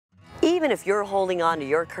Even if you're holding on to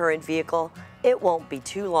your current vehicle, it won't be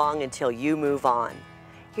too long until you move on.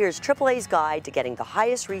 Here's AAA's guide to getting the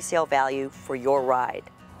highest resale value for your ride.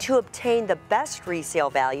 To obtain the best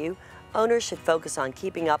resale value, owners should focus on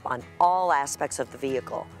keeping up on all aspects of the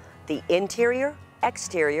vehicle. The interior,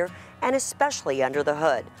 exterior, and especially under the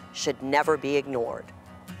hood should never be ignored.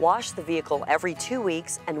 Wash the vehicle every 2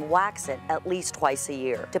 weeks and wax it at least twice a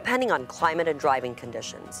year, depending on climate and driving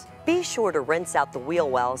conditions. Be sure to rinse out the wheel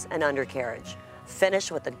wells and undercarriage. Finish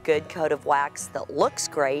with a good coat of wax that looks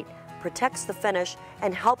great, protects the finish,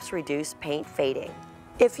 and helps reduce paint fading.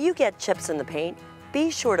 If you get chips in the paint, be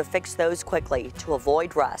sure to fix those quickly to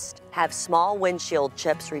avoid rust. Have small windshield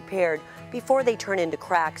chips repaired before they turn into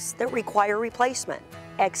cracks that require replacement.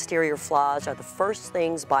 Exterior flaws are the first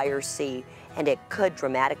things buyers see, and it could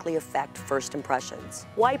dramatically affect first impressions.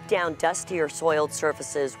 Wipe down dusty or soiled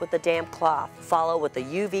surfaces with a damp cloth. Follow with a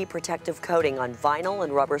UV protective coating on vinyl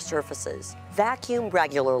and rubber surfaces. Vacuum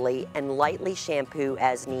regularly and lightly shampoo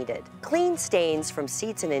as needed. Clean stains from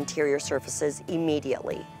seats and interior surfaces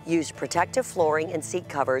immediately. Use protective flooring and seat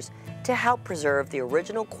covers to help preserve the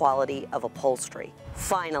original quality of upholstery.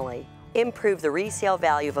 Finally, improve the resale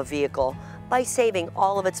value of a vehicle by saving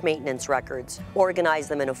all of its maintenance records. Organize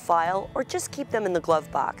them in a file or just keep them in the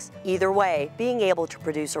glove box. Either way, being able to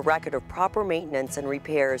produce a record of proper maintenance and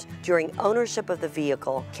repairs during ownership of the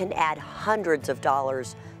vehicle can add hundreds of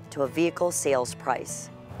dollars to a vehicle sales price.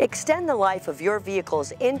 Extend the life of your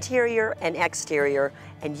vehicle's interior and exterior,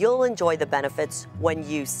 and you'll enjoy the benefits when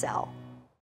you sell.